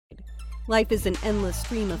Life is an endless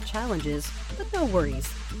stream of challenges, but no worries.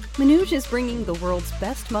 Manoj is bringing the world's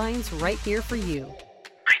best minds right here for you.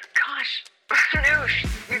 My gosh, Manoj,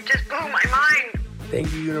 you just blew my mind.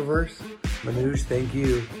 Thank you, universe. Manoj, thank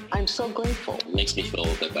you. I'm so grateful. It makes me feel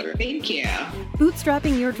a bit better. Thank you.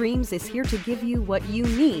 Bootstrapping Your Dreams is here to give you what you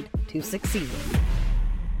need to succeed.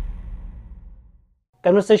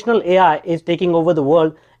 Conversational AI is taking over the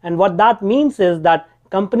world, and what that means is that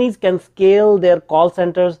companies can scale their call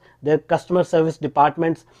centers, their customer service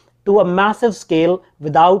departments to a massive scale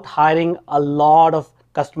without hiring a lot of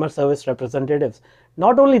customer service representatives.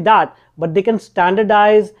 Not only that, but they can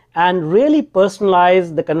standardize and really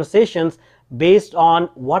personalize the conversations based on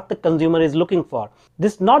what the consumer is looking for.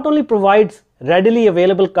 This not only provides readily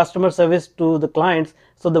available customer service to the clients,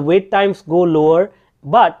 so the wait times go lower,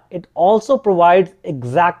 but it also provides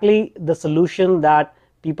exactly the solution that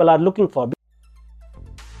people are looking for.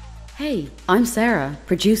 Hey, I'm Sarah,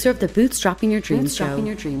 producer of the Bootstrapping Your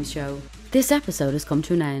Dreams show. This episode has come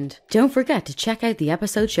to an end. Don't forget to check out the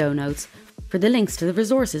episode show notes for the links to the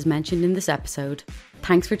resources mentioned in this episode.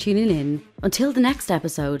 Thanks for tuning in. Until the next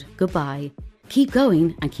episode, goodbye. Keep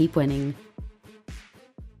going and keep winning.